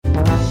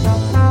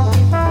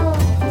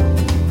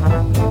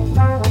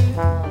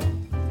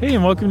Hey,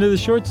 and welcome to the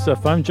Short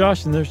Stuff. I'm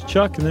Josh, and there's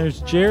Chuck, and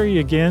there's Jerry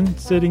again,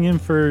 sitting in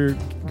for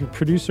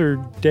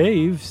producer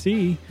Dave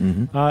C.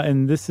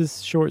 And this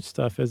is Short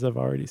Stuff, as I've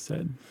already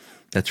said.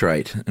 That's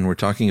right. And we're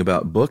talking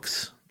about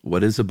books.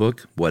 What is a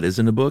book? What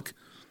isn't a book?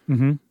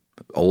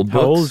 Old books.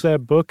 How old is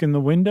that book in the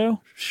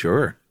window?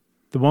 Sure.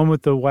 The one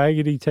with the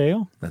waggedy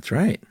tail? That's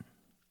right.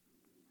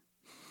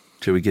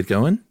 Should we get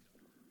going?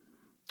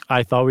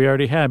 I thought we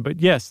already had,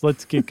 but yes,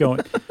 let's get going.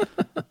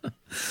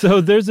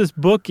 So there's this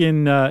book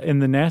in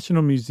the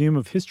National Museum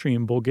of History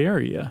in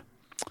Bulgaria,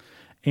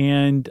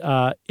 and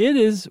it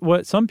is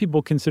what some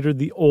people consider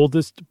the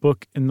oldest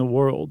book in the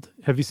world.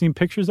 Have you seen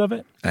pictures of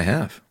it? I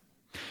have.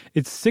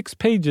 It's 6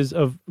 pages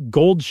of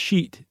gold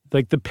sheet.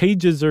 Like the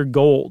pages are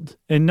gold,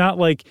 and not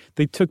like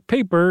they took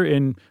paper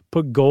and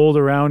put gold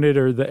around it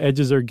or the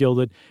edges are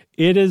gilded.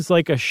 It is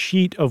like a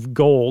sheet of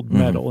gold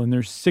metal, and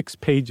there's 6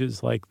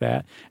 pages like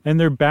that, and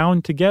they're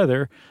bound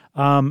together,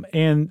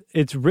 and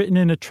it's written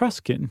in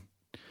Etruscan.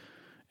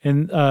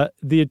 And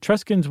the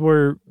Etruscans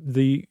were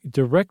the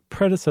direct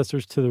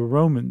predecessors to the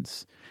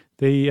Romans.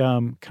 They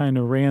kind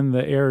of ran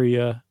the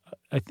area.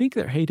 I think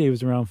their heyday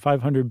was around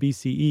 500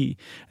 BCE.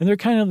 And they're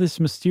kind of this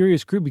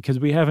mysterious group because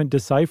we haven't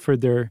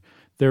deciphered their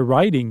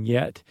writing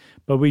yet.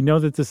 But we know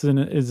that this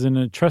is an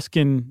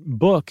Etruscan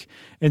book.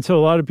 And so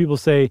a lot of people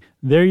say,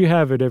 there you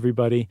have it,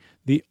 everybody.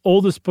 The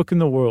oldest book in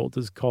the world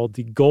is called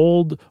the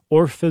Gold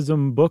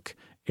Orphism Book,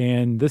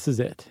 and this is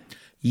it.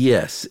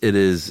 Yes, it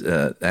is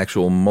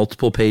actual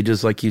multiple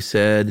pages, like you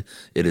said.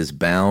 It is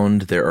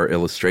bound. There are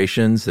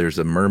illustrations. There's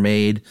a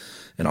mermaid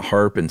and a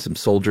harp and some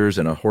soldiers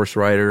and a horse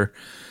rider.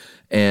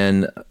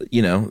 And,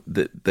 you know,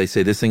 they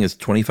say this thing is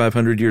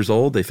 2,500 years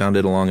old. They found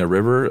it along a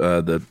river,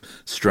 the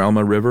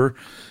Strauma River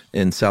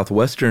in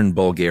southwestern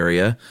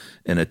Bulgaria,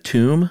 in a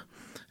tomb.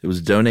 It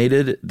was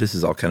donated. This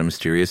is all kind of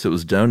mysterious. It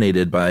was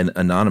donated by an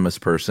anonymous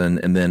person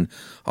and then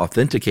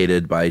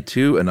authenticated by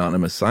 2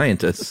 anonymous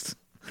scientists.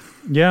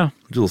 Yeah.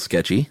 It's a little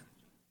sketchy.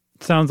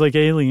 Sounds like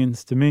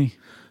aliens to me.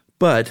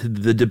 But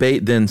the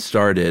debate then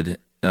started.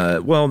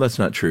 Well, that's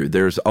not true.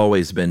 There's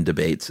always been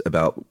debates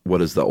about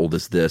what is the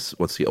oldest this,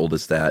 what's the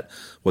oldest that,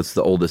 what's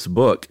the oldest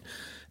book.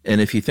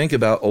 And if you think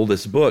about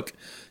oldest book,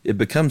 it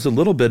becomes a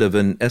little bit of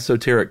an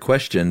esoteric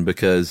question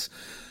because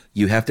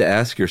you have to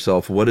ask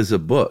yourself, what is a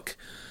book?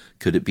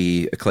 Could it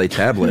be a clay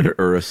tablet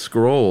or a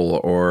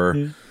scroll or...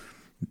 Yeah.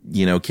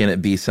 You know, can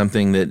it be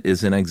something that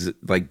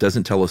isn't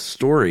doesn't tell a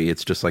story?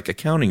 It's just like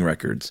accounting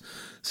records.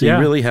 So you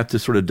really have to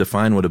sort of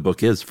define what a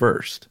book is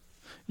first.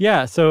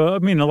 Yeah. So, I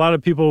mean, a lot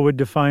of people would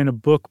define a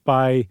book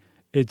by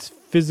its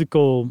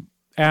physical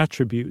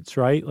attributes,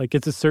 right? Like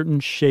it's a certain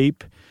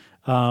shape.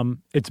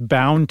 It's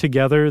bound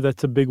together.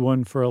 That's a big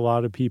one for a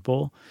lot of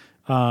people.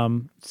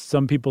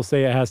 Some people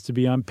say it has to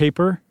be on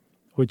paper,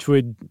 which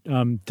would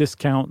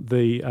discount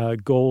the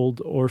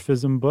Gold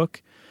Orphism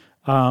Book.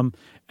 And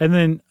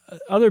then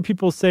other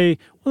people say,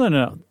 well,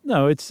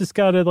 no, it's just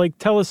got to like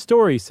tell a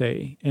story,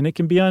 say, and it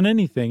can be on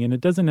anything, and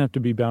it doesn't have to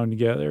be bound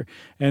together.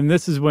 And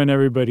this is when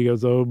everybody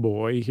goes, oh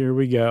boy, here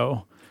we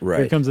go.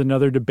 Right. Here comes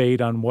another debate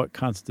on what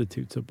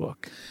constitutes a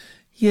book.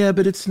 Yeah,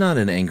 but it's not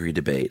an angry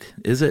debate,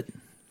 is it?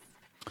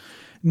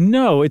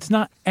 No, it's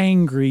not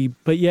angry,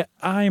 but yet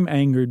I'm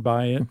angered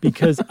by it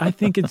because I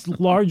think it's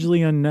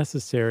largely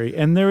unnecessary.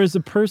 And there is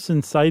a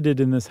person cited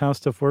in this How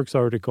Stuff Works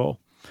article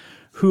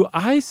who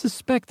I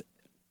suspect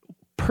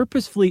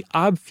purposefully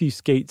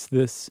obfuscates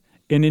this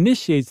and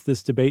initiates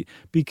this debate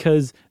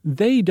because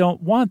they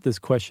don't want this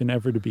question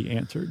ever to be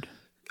answered.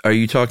 Are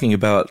you talking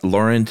about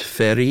Laurent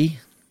Ferry?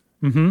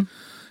 Mm-hmm.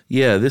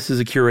 Yeah, this is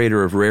a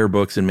curator of rare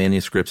books and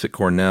manuscripts at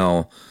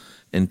Cornell.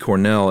 And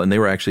they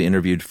were actually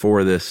interviewed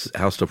for this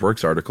How Stuff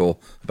Works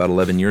article about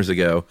 11 years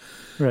ago.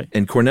 Right.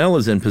 And Cornell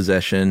is in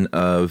possession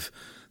of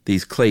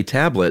these clay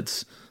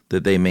tablets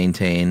that they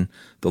maintain,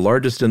 the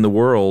largest in the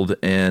world,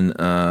 and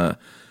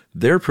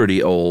they're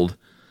pretty old.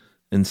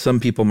 And some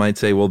people might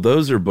say, well,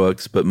 those are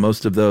books, but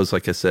most of those,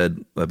 like I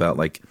said, about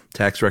like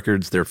tax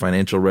records, their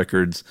financial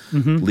records,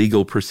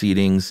 legal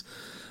proceedings,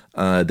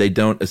 they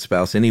don't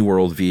espouse any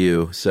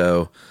worldview.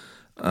 So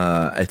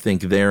I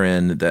think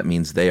therein, that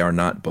means they are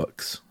not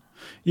books.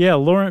 Yeah,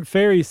 Laurent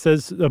Ferry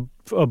says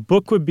a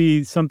book would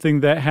be something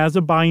that has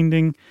a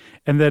binding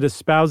and that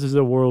espouses a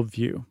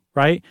worldview,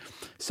 right?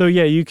 So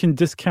yeah, you can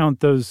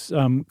discount those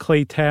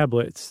clay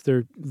tablets.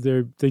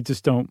 They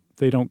just don't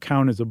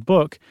count as a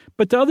book,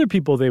 but to other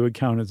people they would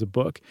count as a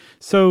book.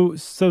 So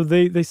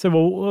they said,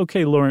 well,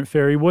 okay, Laurent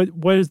Ferry,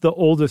 what is the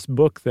oldest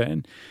book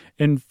then?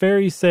 And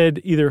Ferry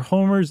said either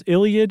Homer's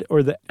Iliad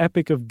or the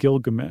Epic of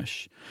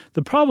Gilgamesh.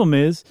 The problem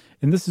is,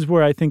 and this is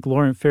where I think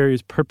Laurent Ferry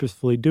is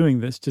purposefully doing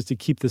this, just to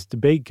keep this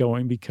debate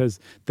going because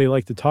they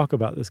like to talk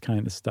about this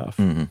kind of stuff.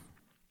 Mm-hmm.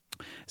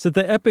 So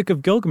the Epic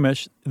of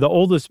Gilgamesh, the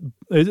oldest,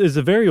 is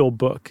a very old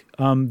book.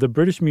 The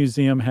British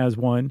Museum has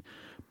one,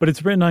 but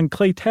it's written on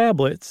clay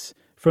tablets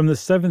from the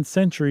 7th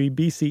century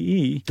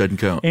BCE. Doesn't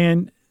count.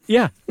 And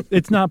yeah,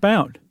 it's not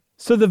bound.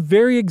 So the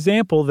very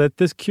example that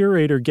this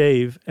curator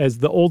gave as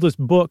the oldest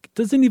book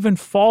doesn't even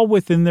fall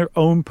within their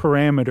own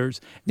parameters.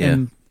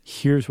 Yeah.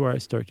 Here's where I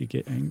start to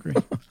get angry.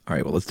 All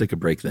right, well, let's take a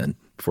break then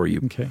before you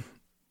Okay.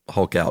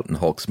 Hulk out and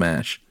Hulk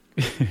smash.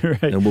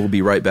 Right. And we'll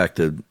be right back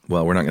to,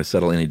 well, we're not going to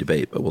settle any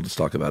debate, but we'll just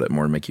talk about it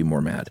more and make you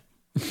more mad.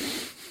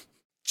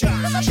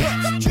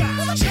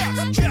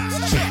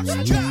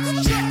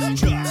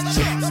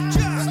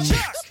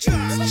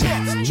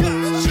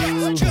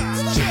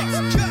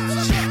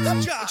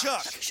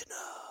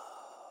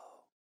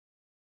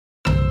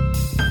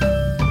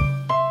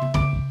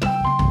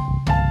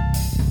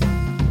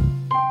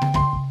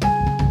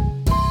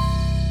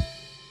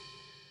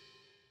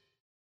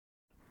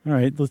 All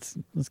right, let's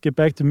get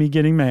back to me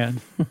getting mad.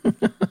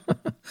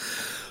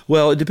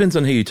 Well, it depends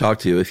on who you talk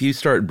to. If you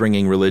start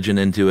bringing religion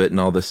into it and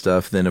all this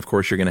stuff, then of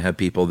course you're going to have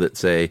people that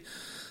say,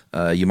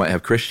 you might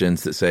have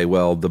Christians that say,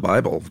 well, the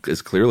Bible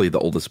is clearly the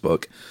oldest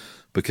book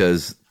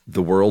because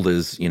the world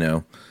is,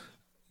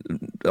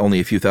 only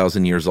a few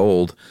thousand years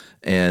old,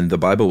 and the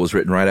Bible was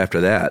written right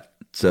after that.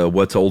 So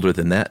what's older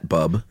than that,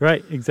 bub?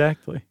 Right,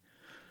 exactly.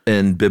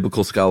 And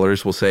biblical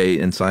scholars will say,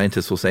 and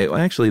scientists will say, well,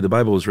 actually, the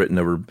Bible was written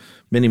over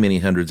many, many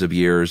hundreds of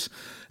years.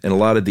 And a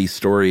lot of these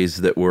stories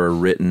that were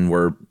written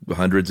were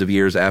hundreds of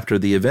years after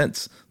the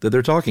events that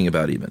they're talking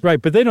about even.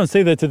 Right, but they don't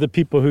say that to the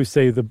people who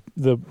say the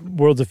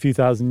world's a few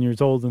thousand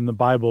years old and the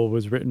Bible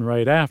was written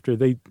right after.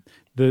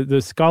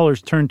 The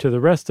scholars turn to the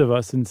rest of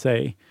us and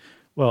say,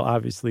 well,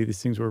 obviously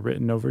these things were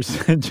written over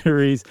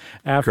centuries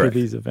after Correct.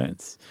 these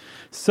events.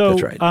 So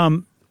That's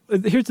right.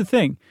 Here's the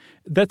thing.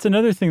 That's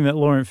another thing that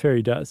Laurent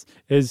Ferry does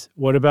is,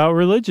 what about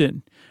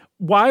religion?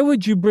 Why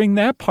would you bring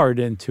that part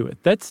into it?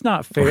 That's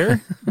not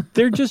fair.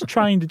 They're just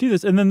trying to do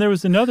this. And then there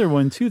was another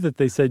one, too, that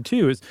they said,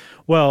 too, is,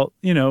 well,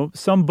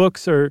 some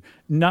books are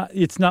not,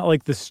 it's not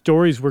like the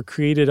stories were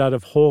created out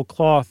of whole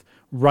cloth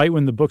right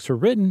when the books were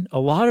written. A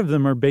lot of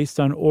them are based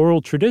on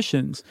oral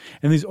traditions.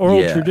 And these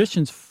oral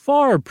traditions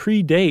far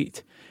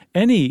predate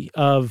any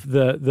of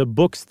the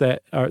books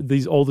that are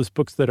these oldest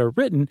books that are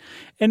written.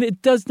 And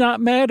it does not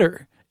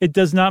matter. It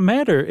does not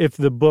matter if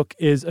the book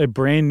is a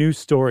brand new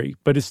story,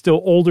 but is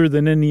still older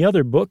than any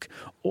other book,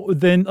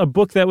 than a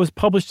book that was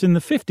published in the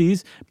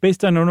 50s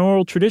based on an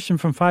oral tradition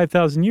from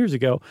 5,000 years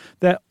ago.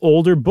 That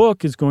older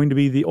book is going to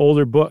be the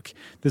older book.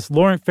 This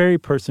Laurent Ferry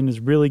person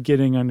is really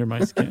getting under my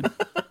skin.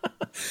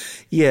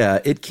 Yeah,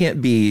 it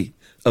can't be,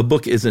 a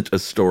book isn't a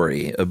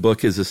story. A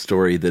book is a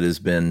story that has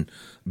been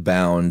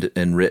bound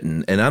and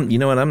written.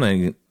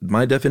 And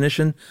my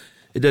definition,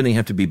 it doesn't even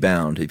have to be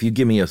bound. If you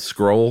give me a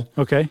scroll.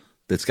 Okay.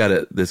 That's got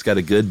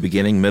a good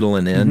beginning, middle,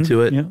 and end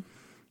to it,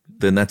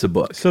 then that's a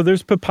book. So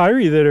there's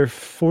papyri that are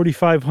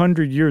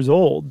 4,500 years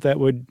old that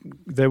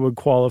would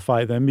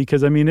qualify them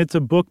because, it's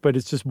a book, but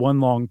it's just one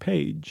long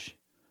page.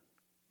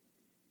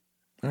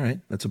 All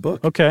right, that's a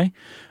book. Okay,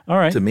 all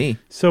right. To me.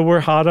 So we're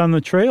hot on the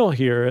trail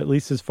here, at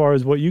least as far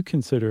as what you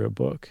consider a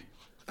book.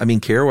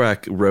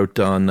 Kerouac wrote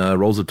on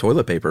rolls of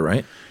toilet paper,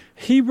 right?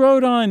 He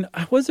wrote on,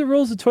 was it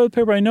rolls of toilet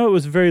paper? I know it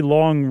was a very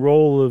long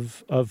roll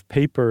of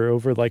paper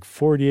over like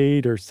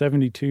 48 or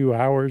 72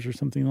 hours or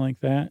something like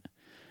that.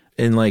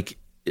 And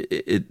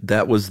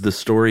that was the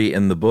story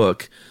in the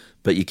book,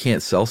 but you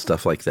can't sell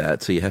stuff like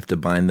that. So you have to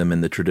bind them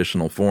in the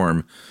traditional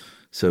form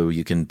so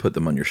you can put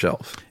them on your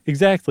shelf.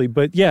 Exactly.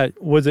 But yeah,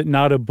 was it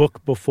not a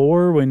book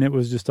before when it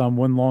was just on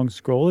one long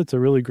scroll? It's a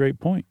really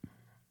great point.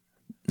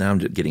 Now I'm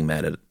just getting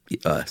mad at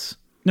us.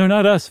 No,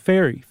 not us.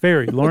 Ferry,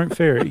 Laurent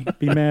Ferry.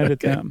 Be mad at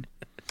them.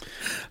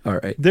 All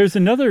right. There's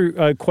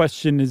another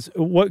question is,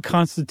 what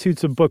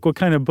constitutes a book? What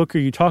kind of book are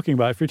you talking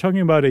about? If you're talking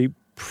about a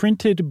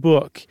printed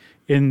book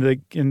in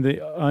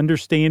the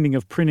understanding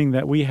of printing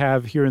that we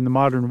have here in the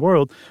modern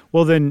world,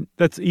 well, then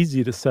that's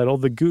easy to settle.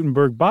 The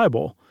Gutenberg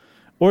Bible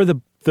or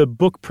the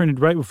book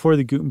printed right before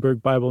the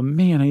Gutenberg Bible.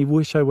 Man, I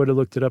wish I would have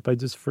looked it up. I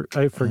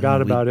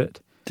forgot about it.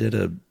 Did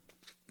a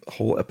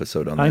whole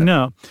episode on that. I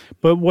know.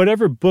 But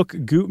whatever book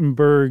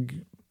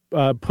Gutenberg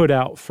put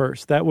out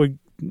first, that would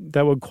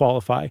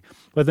qualify.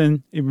 But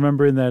then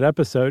remember in that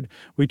episode,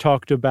 we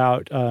talked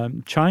about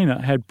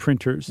China had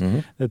printers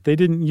that they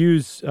didn't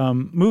use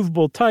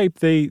movable type.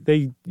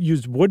 They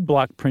used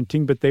woodblock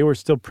printing, but they were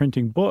still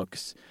printing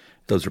books.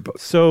 Those are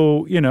books.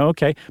 So,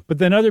 okay. But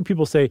then other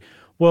people say,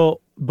 well,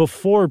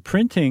 before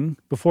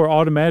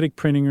automatic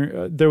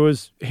printing, there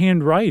was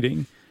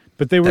handwriting.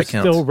 But they were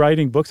still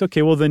writing books.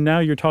 Okay, well, then now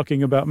you're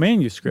talking about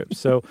manuscripts.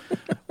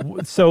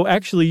 So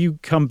actually you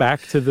come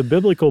back to the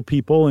biblical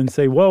people and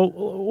say, well,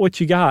 what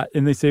you got?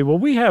 And they say, well,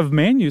 we have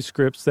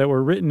manuscripts that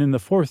were written in the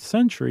 4th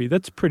century.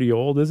 That's pretty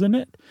old, isn't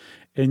it?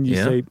 And you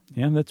say,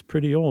 yeah, that's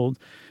pretty old.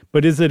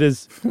 But is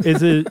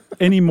it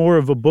any more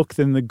of a book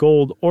than the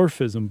Gold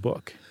Orphism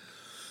book?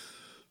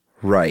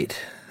 Right.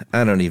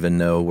 I don't even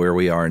know where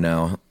we are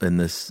now in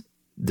this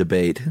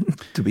debate,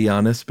 to be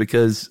honest,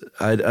 because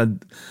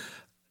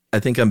I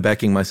think I'm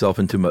backing myself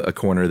into a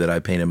corner that I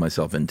painted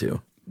myself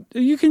into.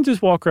 You can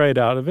just walk right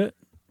out of it.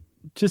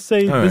 Just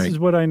say, this is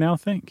what I now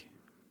think.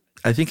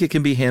 I think it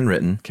can be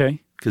handwritten. Okay.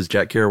 Because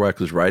Jack Kerouac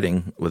was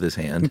writing with his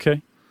hand.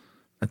 Okay.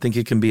 I think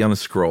it can be on a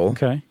scroll.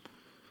 Okay.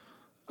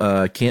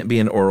 Can't be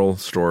an oral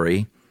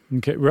story.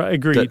 Okay, right,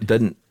 agreed.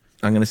 I'm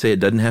going to say it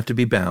doesn't have to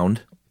be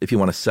bound. If you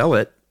want to sell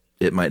it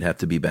it might have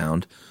to be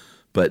bound.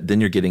 But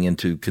then you're getting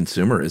into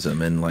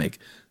consumerism and like,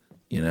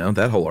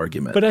 that whole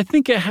argument. But I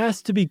think it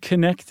has to be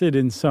connected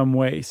in some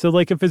way. So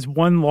like if it's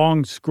one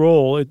long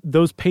scroll,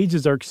 those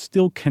pages are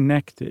still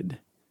connected.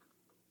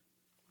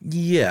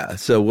 Yeah.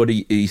 So what are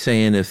you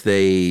saying? If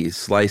they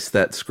slice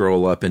that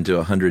scroll up into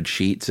 100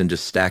 sheets and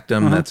just stacked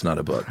them, that's not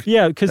a book.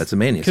 Yeah, that's a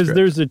manuscript. Because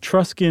there's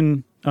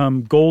Etruscan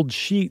gold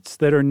sheets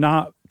that are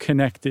not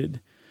connected,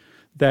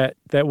 that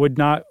would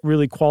not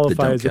really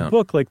qualify as a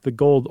book, like the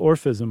Gold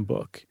Orphism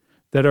book,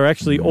 that are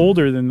actually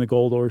older than the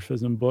Gold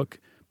Orphism book,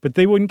 but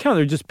they wouldn't count.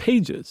 They're just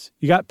pages.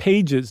 You got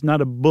pages,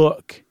 not a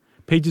book.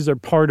 Pages are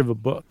part of a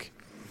book.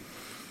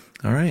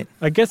 All right.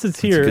 I guess it's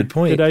here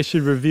that I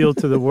should reveal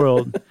to the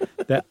world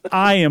that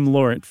I am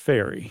Laurent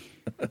Ferry.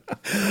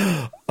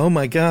 Oh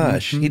my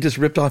gosh. He just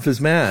ripped off his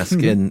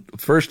mask. And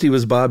first he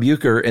was Bob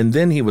Uecker and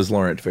then he was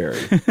Laurent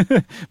Ferry.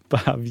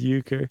 Bob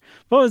Uecker.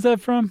 What was that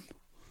from?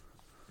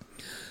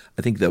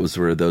 I think that was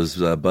where those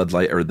Bud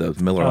Light or the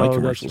Miller Lite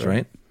commercials,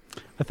 right?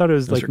 I thought it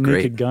was those like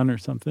Naked Gun or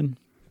something.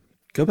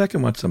 Go back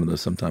and watch some of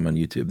those sometime on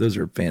YouTube. Those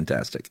are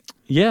fantastic.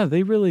 Yeah,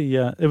 they really,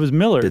 it was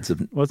Miller,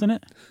 wasn't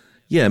it?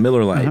 Yeah,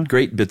 Miller Lite.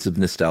 Great bits of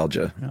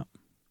nostalgia. Yeah.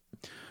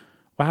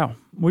 Wow.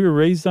 We were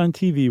raised on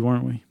TV,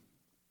 weren't we?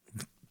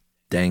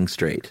 Dang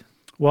straight.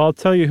 Well, I'll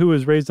tell you who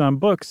was raised on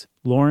books.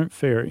 Laurent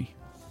Ferry.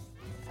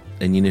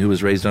 And you know who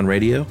was raised on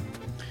radio?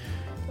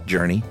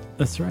 Journey.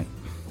 That's right.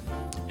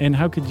 And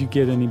how could you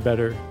get any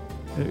better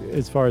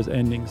as far as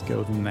endings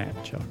go than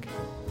that, Chuck?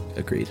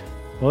 Agreed.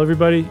 Well,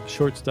 everybody,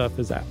 Short Stuff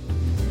is out.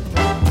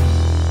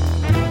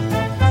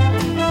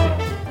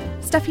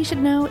 Stuff You Should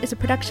Know is a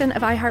production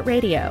of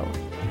iHeartRadio.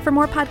 For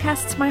more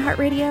podcasts from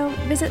iHeartRadio,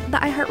 visit the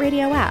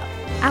iHeartRadio app,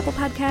 Apple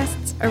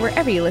Podcasts, or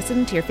wherever you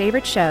listen to your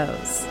favorite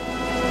shows.